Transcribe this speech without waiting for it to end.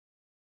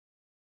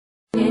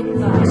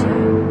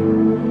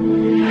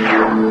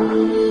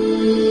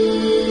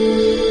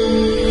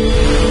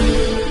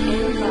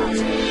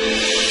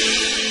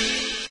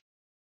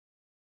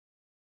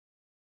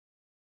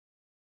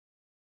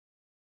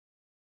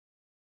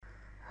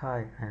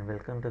Hi and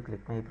welcome to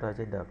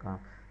clickmyproject.com.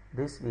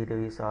 This video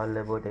is all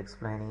about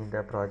explaining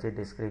the project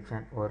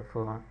description,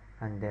 workflow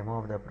and demo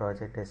of the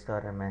project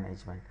restaurant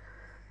management.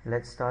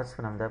 Let's start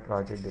from the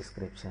project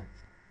description.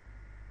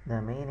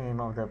 The main aim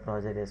of the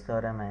project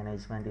restaurant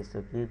management is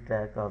to keep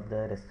track of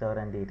the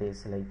restaurant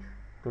details like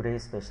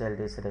today's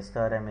specialties,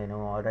 restaurant menu,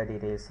 order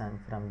details and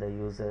from the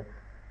user,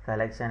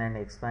 collection and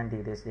expand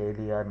details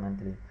daily or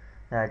monthly.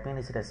 The admin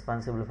is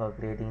responsible for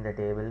creating the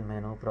table,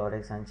 menu,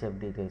 products and chef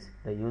details.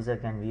 The user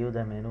can view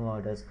the menu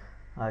orders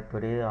or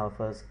today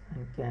offers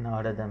and can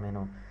order the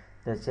menu.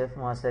 The chef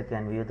master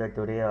can view the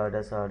today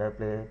orders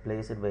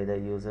placed by the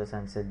users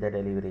and set the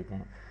delivery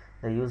time.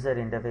 The user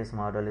interface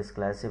model is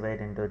classified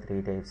into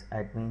three types: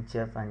 admin,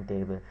 chef and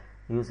table.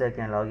 User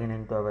can log in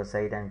into our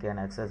site and can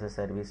access the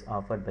service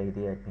offered by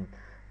the admin.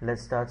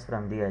 Let's start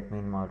from the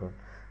admin model.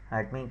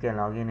 Admin can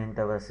log in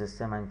into our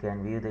system and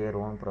can view their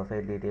own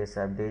profile details,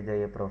 update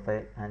their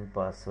profile and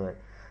password.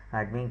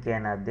 Admin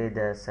can update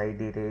the site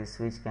details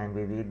which can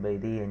be viewed by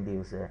the end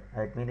user.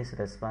 Admin is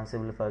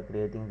responsible for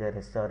creating the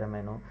restaurant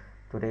menu,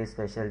 today's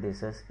special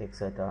dishes,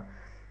 etc.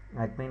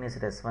 Admin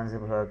is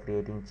responsible for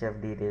creating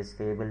chef details,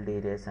 table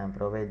details and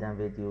provide them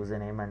with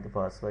username and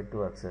password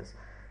to access.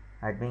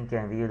 Admin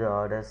can view the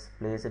orders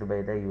placed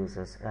by the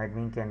users.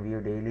 Admin can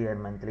view daily or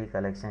monthly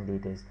collection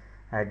details.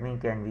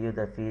 Admin can view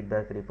the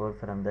feedback report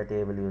from the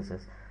table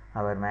users.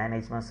 Our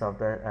management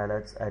software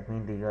alerts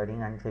admin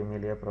regarding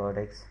unfamiliar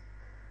products.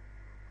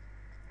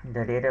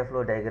 The data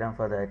flow diagram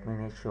for the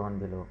admin is shown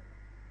below.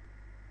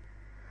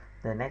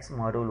 The next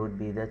module would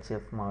be the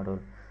chef module.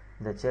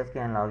 The chef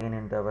can log in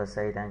into our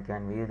site and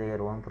can view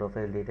their own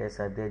profile details,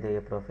 update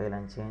their profile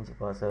and change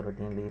password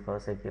routinely for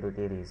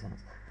security reasons.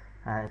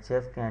 A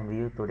chef can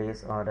view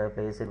today's order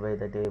placed by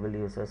the table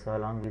users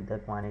along with the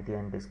quantity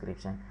and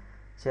description.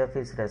 Chef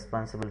is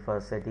responsible for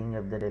setting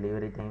up the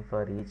delivery time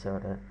for each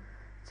order.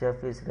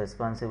 Chef is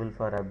responsible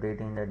for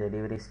updating the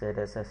delivery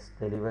status as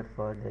delivered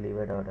for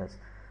delivered orders.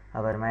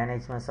 Our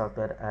management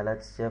software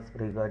alerts chef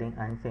regarding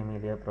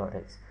unfamiliar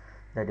products.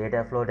 The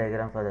data flow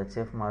diagram for the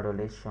chef module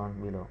is shown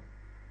below.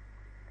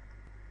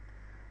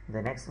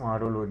 The next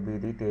module would be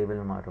the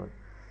table module.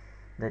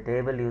 The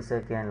table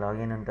user can log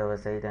in into our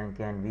site and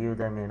can view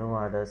the menu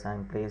orders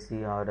and place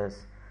the orders.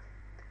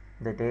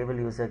 The table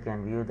user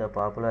can view the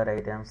popular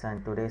items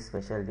and today's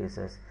special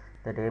dishes.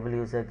 The table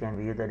user can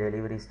view the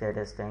delivery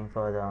status time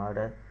for the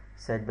order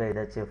set by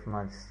the chef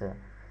master.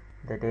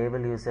 The table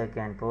user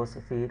can post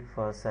feed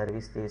for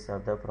service days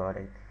of the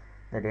product.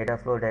 The data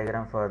flow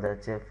diagram for the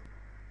chef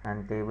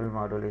and table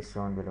module is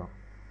shown below.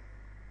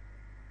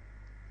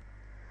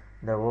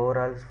 The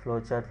overall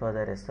flowchart for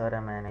the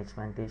restaurant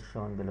management is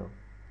shown below.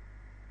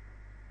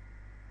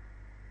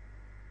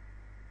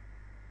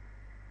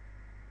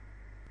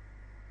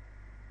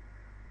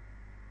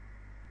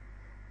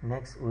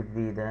 Next would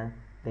be the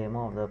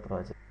demo of the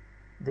project.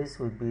 This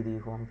would be the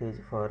home page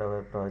for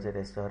our project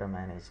restaurant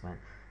management,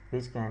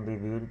 which can be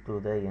viewed to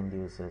the end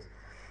users.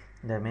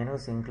 The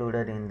menus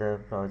included in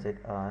the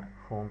project are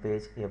home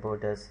page,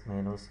 about us,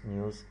 menus,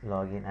 news,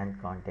 login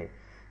and contact.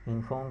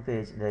 In home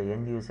page, the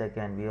end user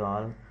can view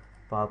all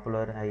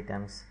popular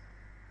items,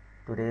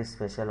 today's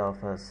special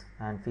offers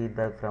and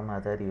feedback from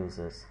other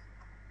users.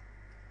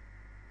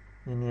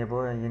 In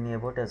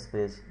about us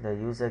page, the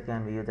user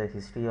can view the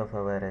history of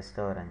our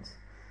restaurants.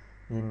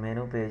 In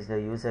menu page, the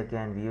user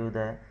can view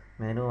the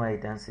menu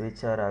items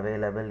which are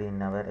available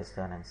in our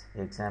restaurants.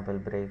 Example: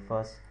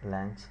 breakfast,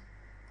 lunch,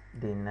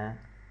 dinner,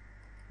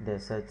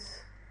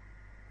 desserts,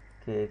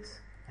 cakes,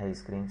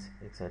 ice creams,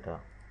 etc.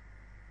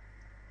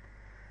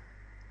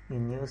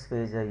 In news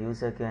page, the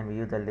user can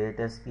view the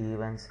latest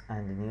events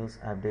and news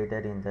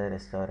updated in the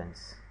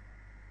restaurants.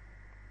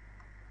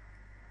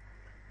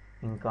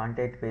 In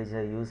contact page,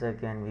 the user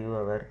can view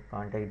our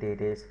contact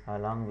details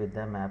along with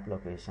the map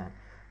location,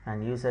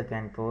 and user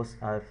can post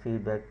our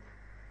feedback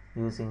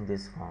using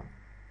this form.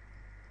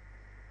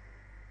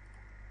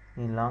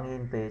 In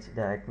login page,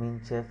 the admin,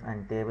 chef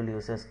and table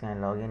users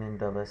can log in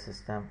into our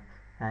system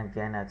and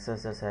can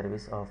access the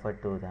service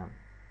offered to them.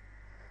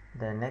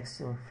 The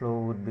next flow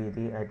would be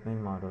the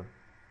admin module.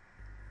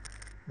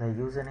 The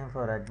username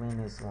for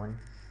admin is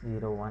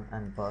 101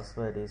 and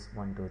password is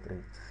 123.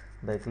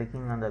 By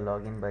clicking on the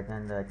login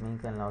button, the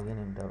admin can log in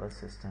into our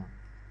system.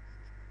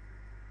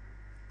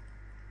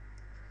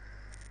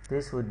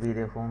 This would be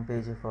the home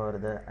page for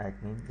the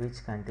admin,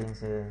 which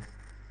contains a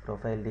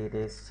profile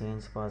details,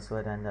 change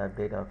password and the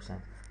update option.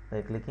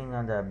 By clicking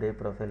on the update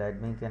profile,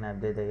 admin can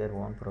update their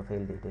own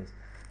profile details.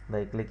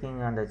 By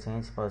clicking on the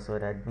change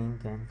password,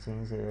 admin can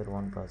change their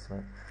own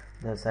password.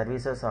 The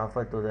services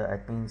offered to the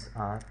admins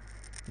are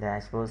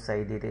dashboard,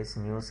 site details,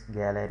 news,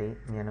 gallery,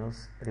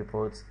 menus,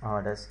 reports,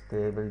 orders,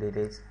 table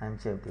details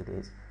and chef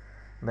details.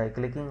 By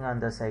clicking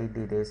on the site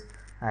details,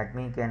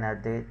 admin can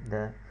update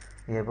the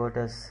about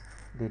us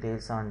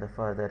details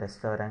for the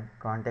restaurant,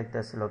 contact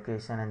us,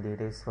 location and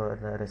details for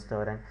the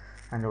restaurant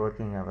and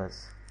working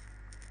hours.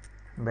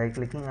 By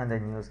clicking on the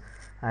news,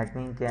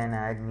 admin can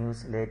add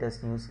news,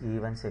 latest news,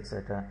 events,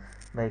 etc.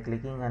 By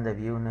clicking on the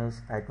view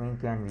news,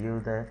 admin can view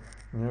the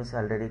news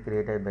already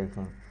created by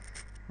him.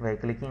 By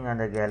clicking on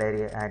the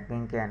gallery,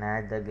 admin can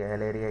add the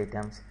gallery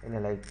items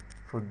like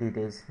food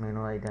details,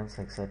 menu items,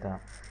 etc.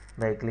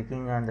 By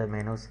clicking on the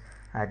menus,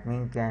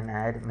 admin can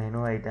add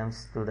menu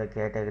items to the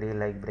category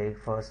like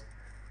breakfast,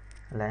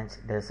 lunch,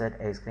 dessert,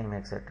 ice cream,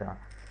 etc.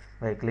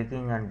 By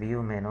clicking on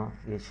view menu,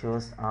 it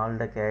shows all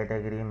the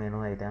category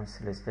menu items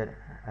listed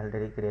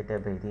already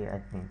created by the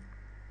admin.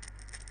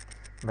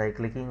 By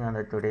clicking on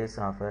the today's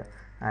offer,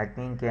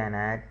 admin can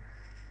add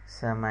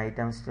some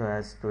items to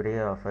as today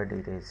offer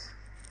details.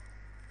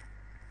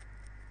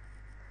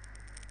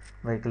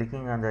 By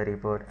clicking on the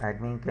report,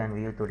 admin can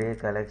view today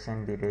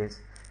collection details.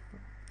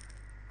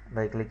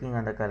 By clicking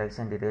on the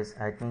collection details,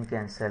 admin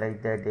can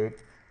select the date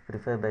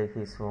preferred by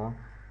his own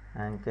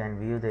and can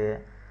view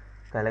the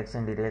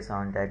collection details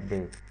on that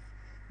date.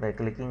 By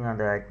clicking on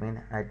the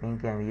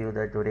admin can view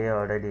the today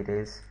order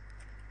details,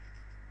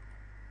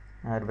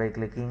 or by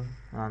clicking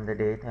on the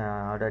date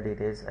order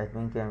details,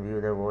 admin can view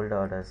the old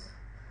orders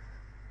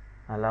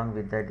along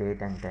with the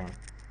date and time.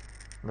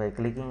 By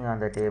clicking on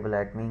the table,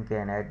 admin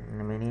can add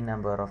many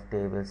number of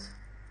tables.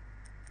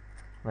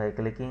 By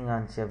clicking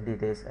on chef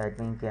details,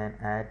 admin can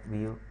add,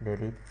 view,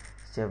 delete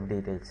chef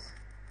details.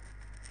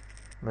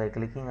 By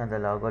clicking on the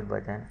logout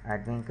button,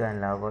 admin can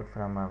log out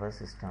from our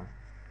system.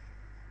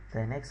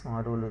 The next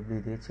module will be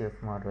the chef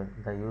module.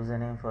 The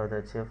username for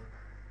the chef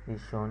is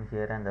shown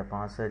here and the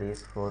password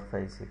is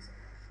 456.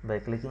 By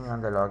clicking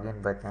on the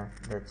login button,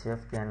 the chef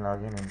can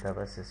log in into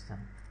our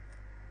system.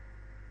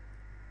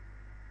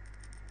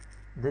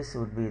 This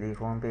would be the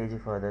home page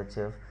for the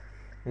chef,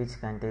 which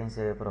contains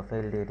a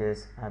profile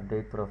details,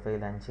 update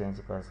profile and change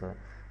password.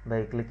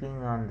 By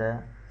clicking on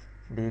the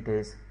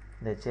details,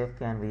 the chef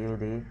can view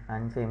the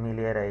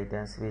unfamiliar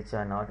items which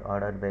are not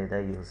ordered by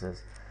the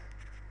users.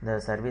 The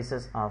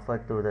services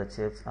offered to the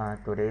chefs are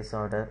today's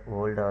order,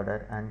 old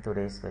order and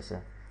today's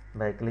special.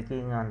 By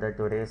clicking on the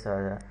today's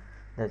order,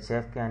 the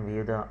chef can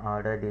view the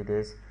order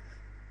details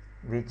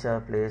which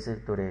are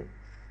placed today.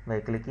 By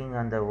clicking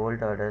on the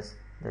old orders,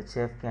 the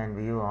chef can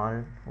view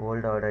all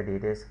old order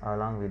details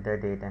along with the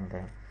date and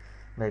time.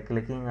 By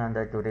clicking on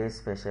the today's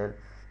special,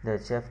 the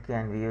chef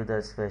can view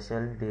the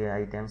special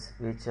items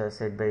which are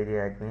set by the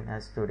admin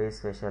as today's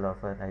special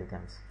offer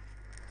items.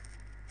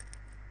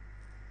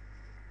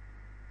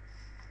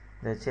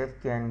 The chef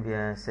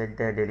can set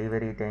the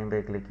delivery time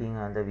by clicking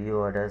on the view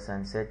orders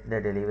and set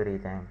the delivery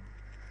time.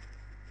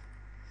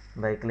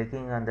 By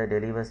clicking on the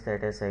deliver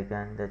status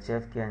icon, the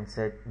chef can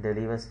set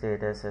deliver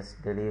status as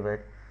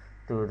delivered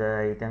to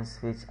the items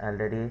which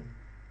already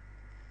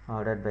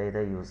ordered by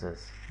the users.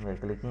 By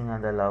clicking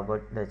on the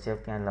logout, the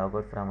chef can log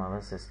out from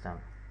our system.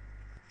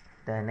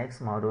 The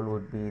next module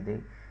would be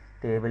the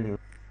table user.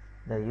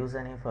 The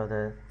username for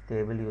the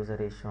table user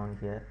is shown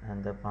here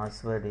and the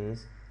password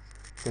is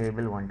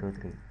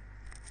table123.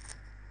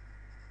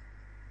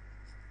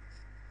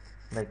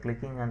 By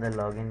clicking on the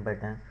login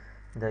button,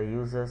 the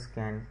users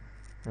can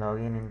log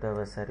in into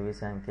our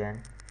service and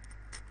can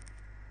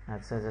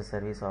access the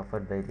service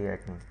offered by the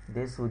admin.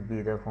 This would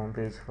be the home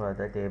page for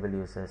the table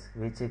users,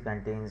 which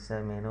contains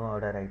the menu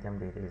order item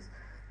details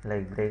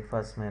like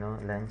breakfast menu,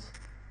 lunch,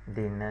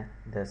 dinner,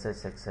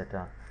 desserts,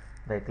 etc.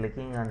 By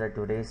clicking on the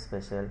today's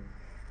special,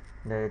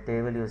 the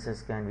table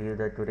users can view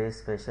the today's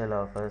special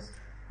offers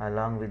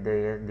along with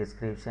their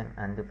description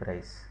and the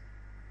price.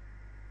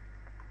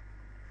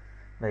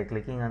 By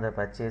clicking on the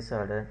purchase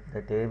order,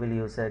 the table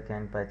user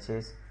can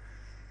purchase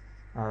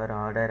or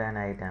order an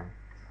item.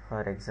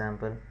 For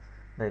example,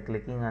 by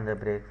clicking on the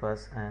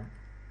breakfast,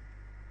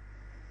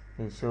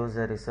 it shows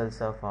the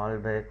results of all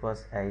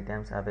breakfast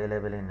items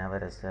available in our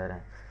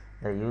restaurant.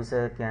 The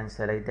user can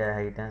select the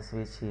items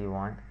which he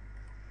wants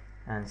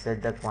and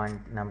set the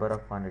number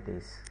of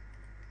quantities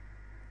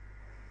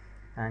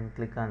and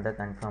click on the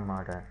confirm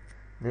order.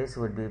 This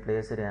would be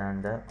placed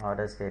on the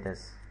order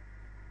status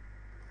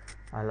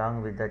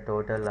along with the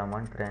total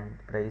amount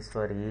price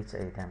for each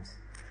items.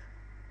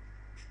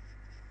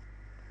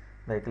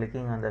 By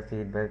clicking on the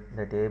feedback,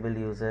 the table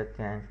user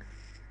can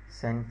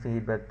send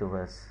feedback to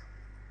us.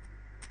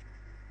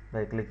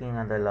 By clicking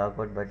on the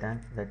logout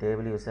button, the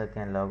table user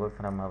can log out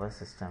from our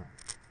system.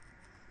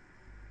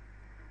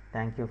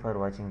 Thank you for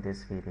watching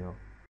this video.